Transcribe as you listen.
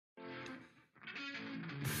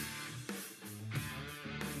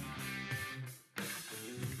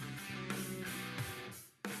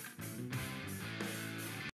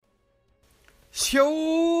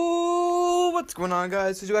Yo, what's going on,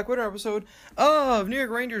 guys? This is back with another episode of New York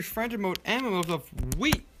Rangers Frantic Mode and of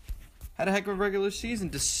we had a heck of a regular season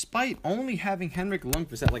despite only having Henrik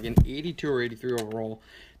Lundqvist at like an 82 or 83 overall.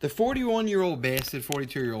 The 41-year-old bastard,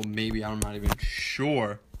 42-year-old maybe, I'm not even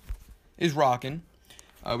sure, is rocking.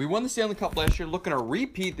 We won the Stanley Cup last year, looking to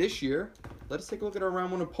repeat this year. Let us take a look at our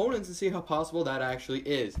round one opponents and see how possible that actually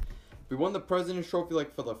is. We won the President's Trophy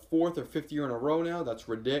like for the 4th or 5th year in a row now. That's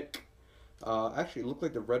ridiculous. Actually, it looked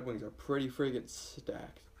like the Red Wings are pretty friggin'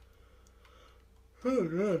 stacked.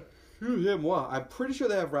 Oh, God. Wow. I'm pretty sure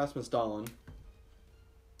they have Rasmus Dahlin.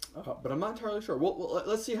 But I'm not entirely sure. Well,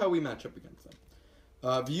 let's see how we match up against them.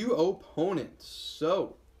 View opponents.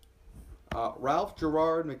 So, Ralph,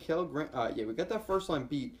 Gerard, Mikhail Grant. Yeah, we got that first line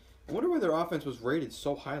beat. I wonder why their offense was rated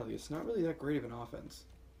so highly. It's not really that great of an offense.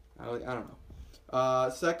 I don't know.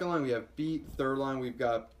 Second line, we have beat. Third line, we've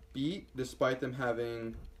got beat, despite them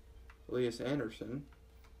having Elias Anderson.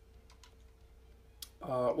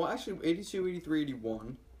 Well, actually, 82, 83,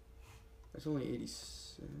 81. That's only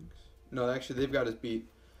 86. No, actually, they've got us beat.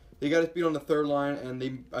 They got us beat on the third line,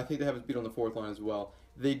 and I think they have us beat on the fourth line as well.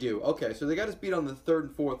 They do. Okay, so they got us beat on the third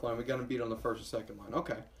and fourth line. We got them beat on the first and second line.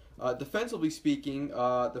 Okay. Defensively speaking,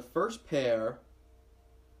 the first pair,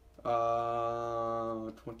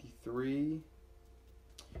 23.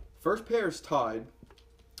 First pair is tied.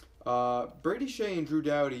 Brady Shea and Drew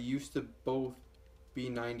Doughty used to both be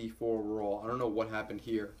 94 overall. I don't know what happened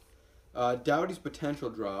here. Doughty's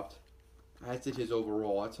potential dropped, as did his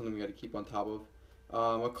overall. That's something we got to keep on top of.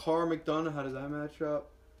 Makar McDonough, how does that match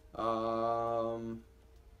up?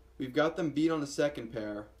 We've got them beat on the second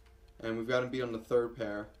pair, and we've got them beat on the third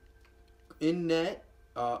pair. In net,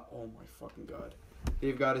 oh my fucking god,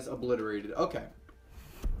 they've got us obliterated. Okay.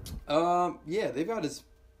 Yeah, they've got us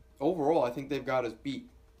overall. I think they've got us beat.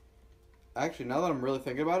 Actually, now that I'm really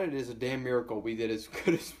thinking about it, it is a damn miracle we did as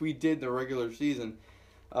good as we did the regular season.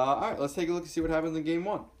 Alright, let's take a look and see what happens in game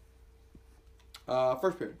one.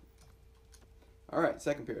 First period. Alright,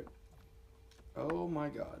 second period. Oh my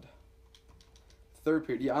god. Third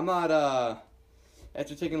period. Yeah, I'm not,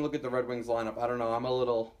 after taking a look at the Red Wings lineup, I don't know, I'm a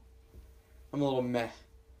little meh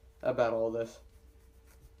about all this.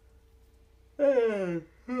 I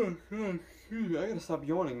gotta stop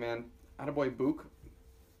yawning, man. Attaboy Book.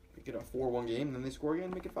 Make it a 4-1 game, and then they score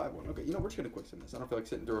again, make it 5-1. Okay, you know, we're just going to quick sim this. I don't feel like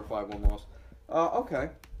sitting through a 5-1 loss.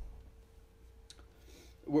 Okay.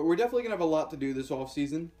 We're definitely going to have a lot to do this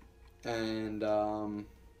offseason, and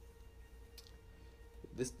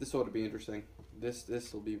this ought to be interesting.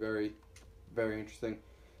 This will be very, very interesting.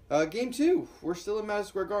 Game 2. We're still in Madison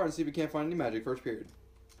Square Garden. See if we can't find any magic. First period.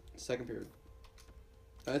 Second period.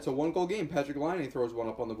 It's a 1-goal game. Patrick Laine throws one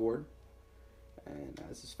up on the board. And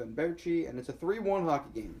this is Sven Berchi, and it's a 3-1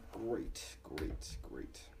 hockey game. Great, great,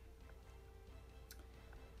 great.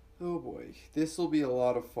 Oh boy, this will be a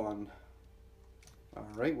lot of fun.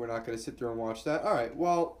 Alright, we're not going to sit through and watch that. Alright,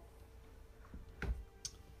 well.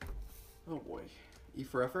 Oh boy. E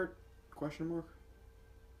for effort? Question mark?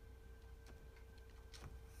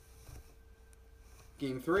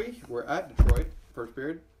 Game 3, we're at Detroit. First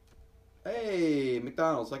period. Hey,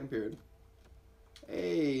 McDonald, second period.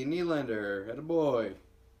 Hey, Nylander, attaboy.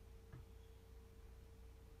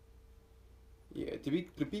 Yeah, to be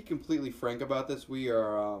completely frank about this, we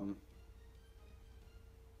are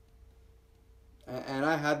and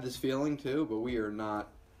I had this feeling too, but we are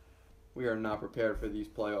not prepared for these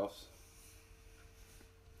playoffs.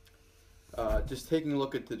 Just taking a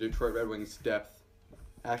look at the Detroit Red Wings depth.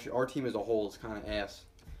 Actually, our team as a whole is kind of ass.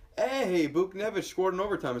 Hey, Buchnevich scored in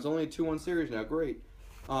overtime. It's only a 2-1 series now. Great.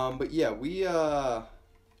 But yeah,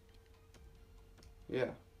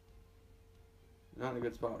 yeah, not in a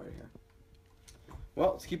good spot right here.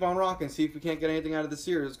 Well, let's keep on rocking, see if we can't get anything out of this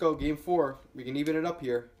series. Let's go, game 4. We can even it up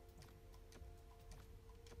here.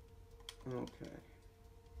 Okay.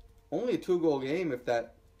 Only a 2-goal game if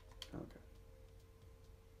that... Okay.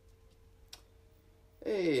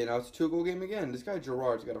 Hey, now it's a 2-goal game again. This guy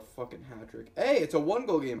Gerard's got a fucking hat-trick. Hey, it's a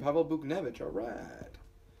 1-goal game. Pavel Buchnevich. All right.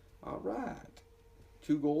 All right.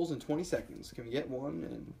 2 goals in 20 seconds. Can we get one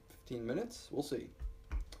in 15 minutes? We'll see.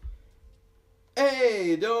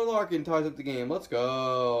 Hey, Dylan Larkin ties up the game. Let's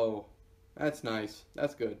go. That's nice.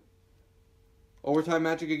 That's good. Overtime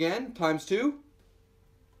magic again? ×2?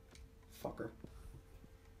 Fucker.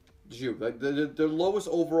 Jew, the lowest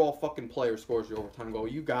overall fucking player scores the overtime goal.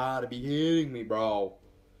 You gotta be kidding me, bro.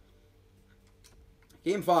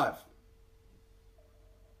 Game 5.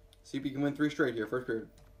 See if we can win 3 straight here. First period.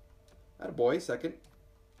 Attaboy. Second.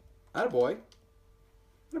 Attaboy.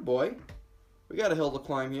 Attaboy. We got a hill to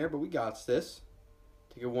climb here, but we got this.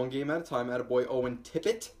 Take it 1 game at a time. Attaboy Owen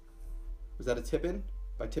Tippett. Was that a tip-in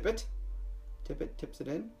by Tippett? Tippett tips it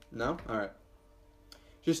in? No? Alright.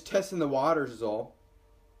 Just testing the waters is all.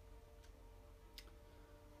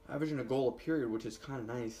 Averaging a goal a period, which is kind of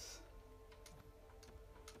nice.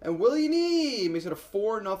 And Willie Nee makes it a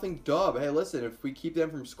 4-0 dub. Hey, listen, if we keep them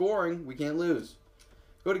from scoring, we can't lose.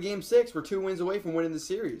 Go to Game 6. We're 2 wins away from winning the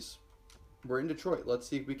series. We're in Detroit. Let's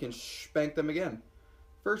see if we can spank them again.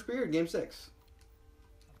 First period, Game 6.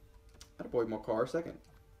 Attaboy, Makar, second.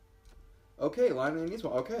 Okay, Lionel needs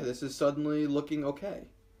one. Okay, this is suddenly looking okay.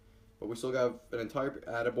 But we still got an entire...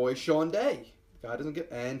 Attaboy, Sean Day. Guy doesn't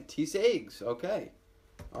get... And T. Sags. Okay.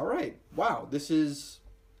 All right. Wow, this is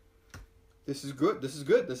good. This is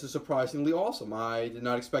good. This is surprisingly awesome. I did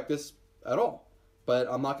not expect this at all. But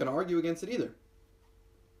I'm not going to argue against it either.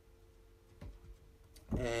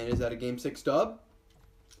 And is that a Game 6 dub?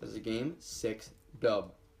 That is a Game 6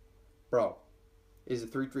 dub. Bro, is a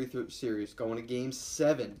 3-3 series going to Game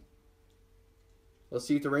 7. Let's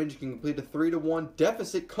see if the Rangers can complete a 3-1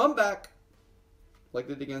 deficit comeback like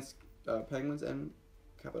they did against Penguins and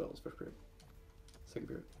Capitals. First period. Second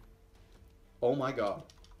period. Oh my God.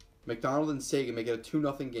 McDonald and Sagan make it a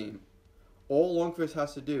 2-0 game. All Lundqvist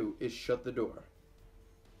has to do is shut the door.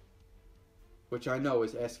 Which I know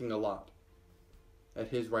is asking a lot at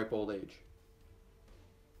his ripe old age.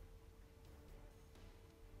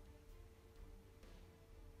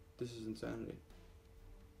 This is insanity.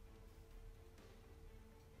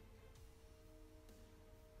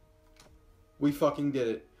 We fucking did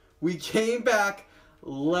it. We came back.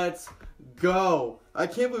 Let's go. I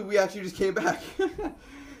can't believe we actually just came back.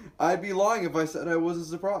 I'd be lying if I said I wasn't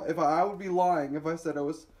surprised. I would be lying if I said I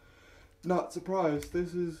was not surprised.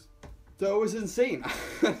 That was insane.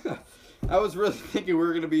 I was really thinking we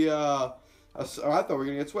were going to be, I thought we were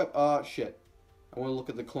going to get swept. Shit. I want to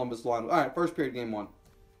look at the Columbus line. Alright, first period, Game 1.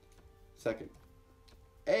 Second.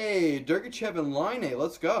 Hey, Durgachev and Line.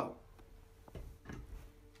 Let's go.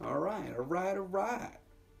 Alright.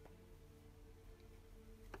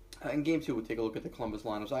 In Game 2, we'll take a look at the Columbus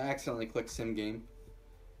lineups. I accidentally clicked Sim Game.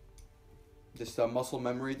 Just muscle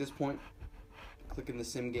memory at this point. Clicking the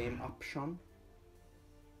Sim Game option.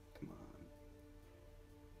 Come on.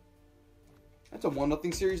 That's a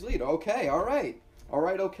 1-0 series lead. Okay, alright.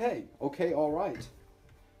 Alright, okay. Okay, alright.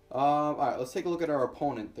 Alright, let's take a look at our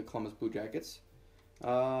opponent, the Columbus Blue Jackets.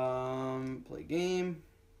 Play game.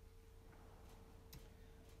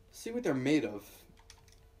 See what they're made of.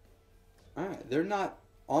 Alright, they're not...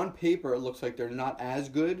 On paper, it looks like they're not as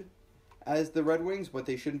good as the Red Wings, but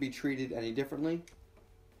they shouldn't be treated any differently.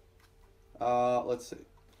 Let's see.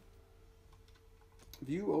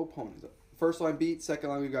 View opponents. First line beat,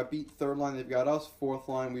 second line we've got beat, third line they've got us, fourth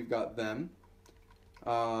line we've got them.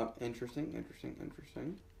 Interesting.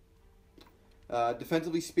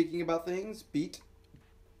 Defensively speaking about things, beat,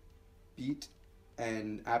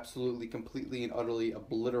 and absolutely, completely, and utterly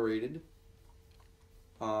obliterated.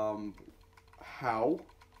 How?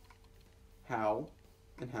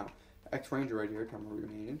 Ex-Ranger right here, can't remember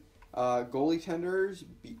remaining. Goalie tenders,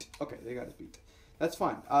 beat. Okay, they got us beat. That's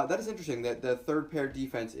fine. That is interesting that the third pair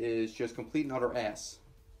defense is just complete and utter ass.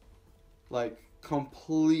 Like,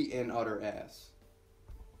 complete and utter ass.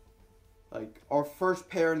 Like, our first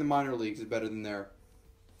pair in the minor leagues is better than their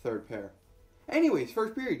third pair. Anyways,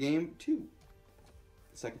 first period, Game 2.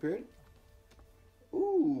 Second period.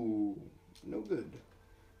 Ooh, no good.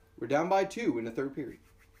 We're down by 2 in the third period.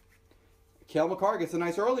 Cale Makar gets a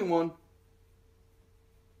nice early one.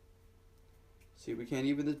 See if we can't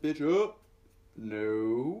even this bitch up.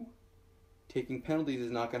 No. Taking penalties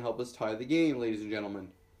is not going to help us tie the game, ladies and gentlemen.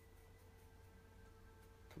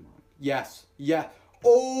 Come on. Yes. Yeah.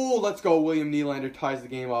 Oh, let's go. William Nylander ties the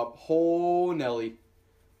game up. Ho, Nelly.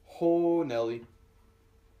 Ho, Nelly.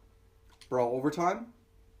 Bro, overtime?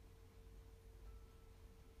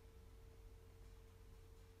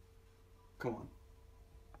 Come on.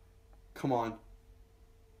 Come on.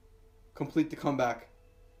 Complete the comeback.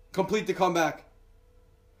 Complete the comeback.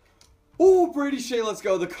 Oh, Brady Shea, let's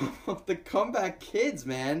go. The comeback kids,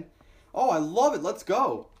 man. Oh, I love it. Let's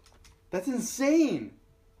go. That's insane.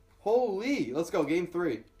 Holy. Let's go. Game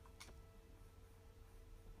 3.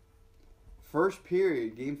 First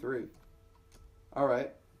period. Game 3. All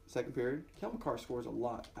right. Second period. Cale Makar scores a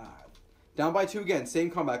lot. Down by 2 again.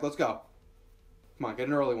 Same comeback. Let's go. Come on. Get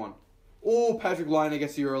an early one. Oh, Patrick Laine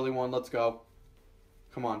gets the early one. Let's go.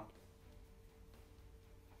 Come on.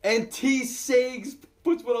 And T. Sags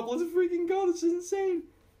puts one up. Let's freaking go. This is insane.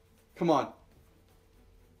 Come on.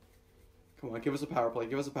 Come on. Give us a power play.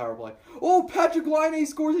 Give us a power play. Oh, Patrick Laine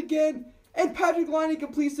scores again. And Patrick Laine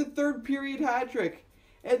completes the third period hat trick.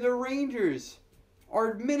 And the Rangers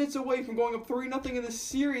are minutes away from going up 3-0 in the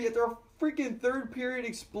series at their freaking third period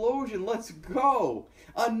explosion. Let's go.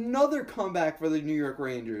 Another comeback for the New York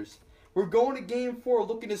Rangers. We're going to game 4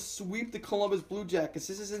 looking to sweep the Columbus Blue Jackets.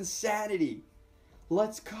 This is insanity.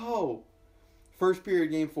 Let's go. First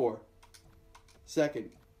period, game 4.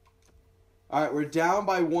 Second. All right, we're down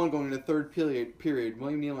by 1 going into third period.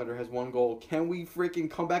 William Nylander has 1 goal. Can we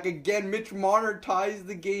freaking come back again? Mitch Marner ties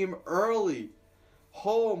the game early.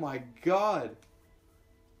 Oh, my God.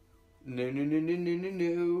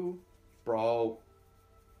 No. Bro.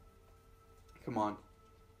 Come on.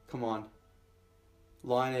 Come on.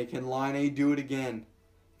 Line can Line do it again?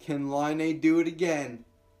 Can Line do it again?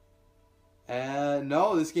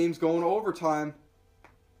 No, this game's going to overtime.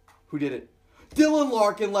 Who did it? Dylan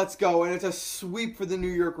Larkin, let's go. And it's a sweep for the New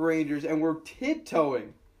York Rangers. And we're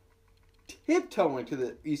tiptoeing to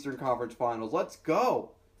the Eastern Conference Finals. Let's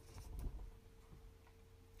go.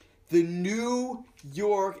 The New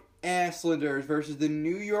York Islanders versus the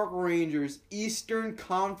New York Rangers Eastern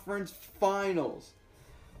Conference Finals.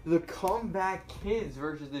 The Comeback Kids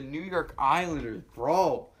versus the New York Islanders.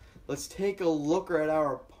 Bro, let's take a look at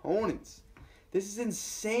our opponents. This is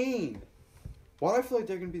insane. Why do I feel like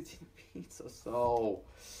they're going to be Team Pizza? So,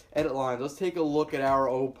 edit lines. Let's take a look at our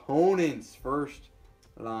opponents. First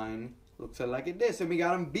line looks like this. And we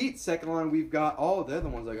got them beat. Second line, we've got... Oh, they're the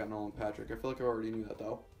ones I got Nolan Patrick. I feel like I already knew that,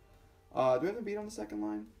 though. Do we have them beat on the second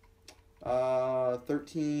line?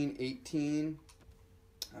 13, 18,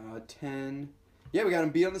 10. Yeah, we got them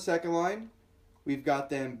beat on the second line. We've got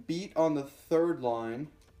them beat on the third line.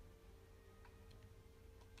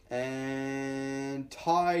 And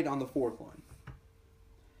tied on the fourth line.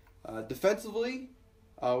 Defensively,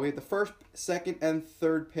 we have the first, second, and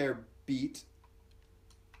third pair beat.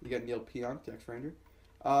 You got Neil Pionk, Cjeths Ranger.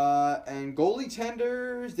 And goalie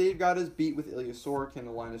tenders, they've got us beat with Ilya Sorokin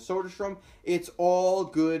and Linus Soderstrom. It's all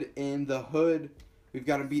good in the hood. We've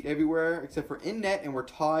got them beat everywhere except for in net, and we're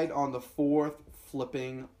tied on the fourth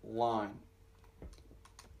flipping line.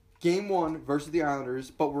 Game 1 versus the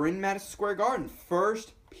Islanders, but we're in Madison Square Garden.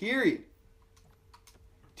 First period.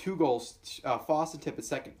 2 goals. Foss and Tippett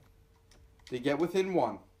second. They get within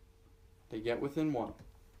 1.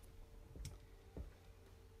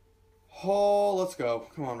 Oh, let's go.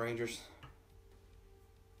 Come on, Rangers.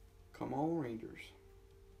 Come on.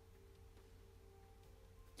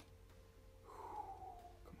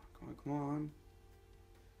 Come on.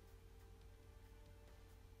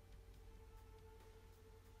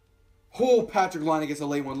 Oh, Patrick Line gets a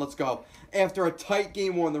late one. Let's go. After a tight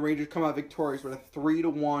game 1, the Rangers come out victorious with a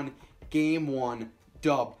 3-1 game 1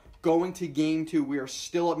 dub. Going to game 2, we are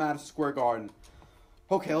still at Madison Square Garden.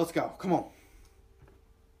 Okay, let's go. Come on.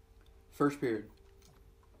 First period.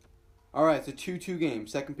 All right, it's a 2-2 game.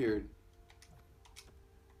 Second period.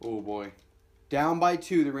 Oh, boy. Down by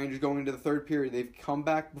 2. The Rangers going into the third period. They've come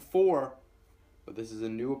back before, but this is a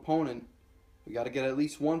new opponent. We got to get at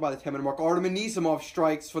least 1 by the 10-minute mark. Artem Anisimov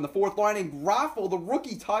strikes from the fourth line, and Raffle, the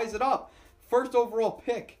rookie, ties it up. First overall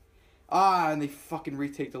pick. And they fucking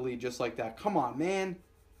retake the lead just like that. Come on, man.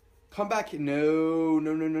 Come back. No.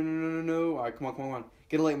 All right, come on.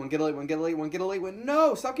 Get a late one.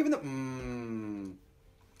 No, stop giving them.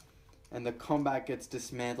 And the comeback gets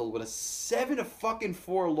dismantled with a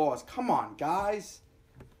 7-4 loss. Come on, guys.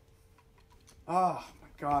 Oh, my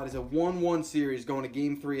God. It's a 1-1 series going to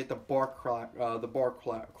Game 3 at the Bar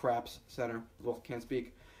Craps Center. Well, can't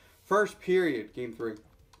speak. First period, Game 3.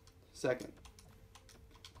 Second.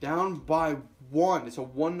 Down by 1. It's a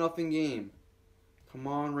 1-0 game. Come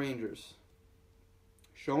on, Rangers.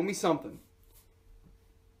 Show me something.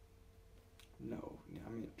 No, I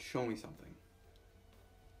mean, show me something.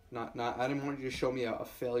 Not. I didn't want you to show me a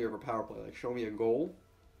failure of a power play. Like, show me a goal,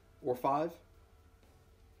 or 5,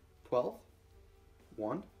 12,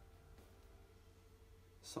 1.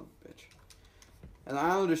 Son of a bitch. And the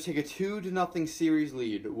Islanders take a 2-0 series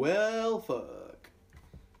lead. Well, fuck.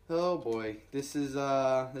 Oh boy, this is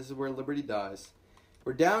where Liberty dies.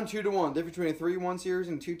 We're down 2-1. Difference between a 3-1 series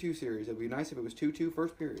and a 2-2 series. It'd be nice if it was 2-2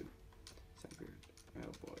 first period. Second period.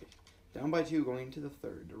 Oh boy. Down by 2 going into the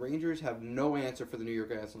third. The Rangers have no answer for the New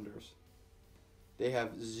York Islanders. They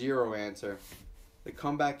have 0 answer. The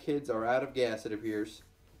comeback kids are out of gas, it appears.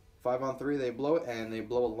 5-on-3, they blow it, and they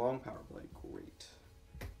blow a long power play. Great.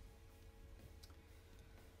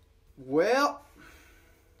 Well.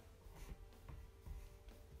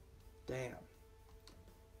 Damn.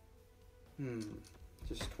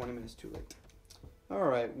 Just 20 minutes too late.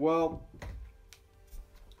 Alright, well.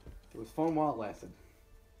 It was fun while it lasted.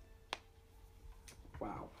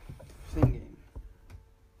 Wow. Same game.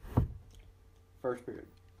 First period.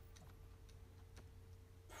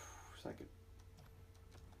 Second.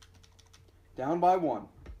 Down by 1.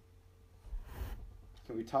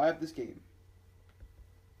 Can we tie up this game?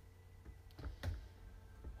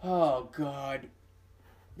 Oh, God.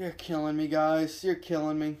 You're killing me, guys. You're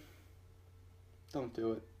killing me. Don't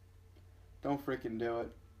do it. Don't freaking do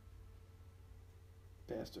it.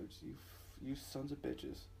 Bastards. You sons of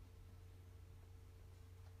bitches.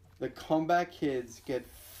 The comeback kids get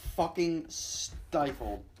fucking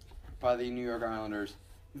stifled by the New York Islanders.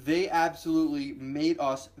 They absolutely made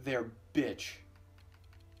us their bitch.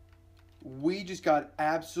 We just got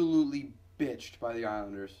absolutely bitched by the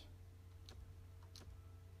Islanders.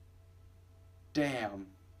 Damn.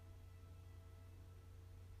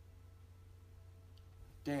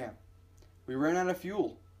 Damn. We ran out of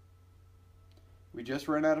fuel. We just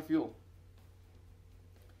ran out of fuel.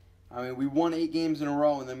 I mean, we won 8 games in a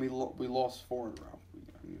row, and then we lost 4 in a row.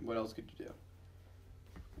 I mean, what else could you do?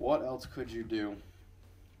 What else could you do?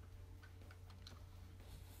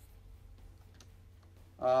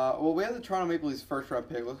 Well, we had the Toronto Maple Leafs first-round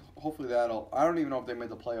pick. Hopefully that'll... I don't even know if they made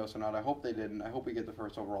the playoffs or not. I hope they didn't. I hope we get the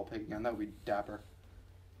first overall pick again. That would be dapper.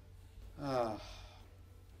 Let's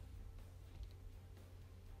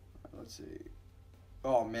see.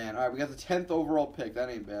 Oh, man. All right, we got the 10th overall pick.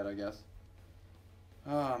 That ain't bad, I guess.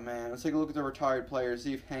 Oh, man. Let's take a look at the retired players,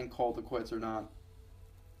 see if Hank called the quits or not.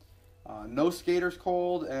 No skaters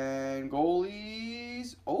called, and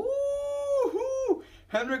goalies... Oh!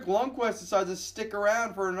 Henrik Lundqvist decides to stick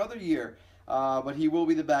around for another year. But he will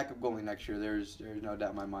be the backup goalie next year. There's no doubt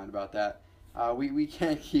in my mind about that. We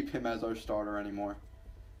can't keep him as our starter anymore.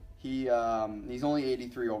 He's only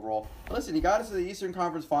 83 overall. Listen, he got us to the Eastern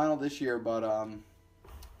Conference Final this year, but I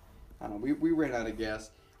don't know. We ran out of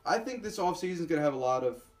gas. I think this offseason is going to have a lot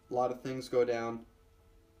of things go down.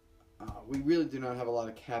 We really do not have a lot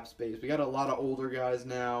of cap space. We got a lot of older guys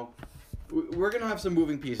now. We're going to have some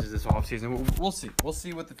moving pieces this offseason. We'll see. We'll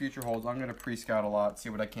see what the future holds. I'm going to pre-scout a lot, see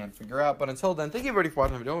what I can figure out. But until then, thank you everybody for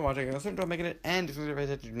watching the video. I'm watching it. I'm making it. And if you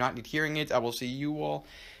do not need hearing it, I will see you all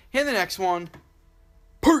in the next one.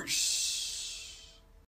 Peace!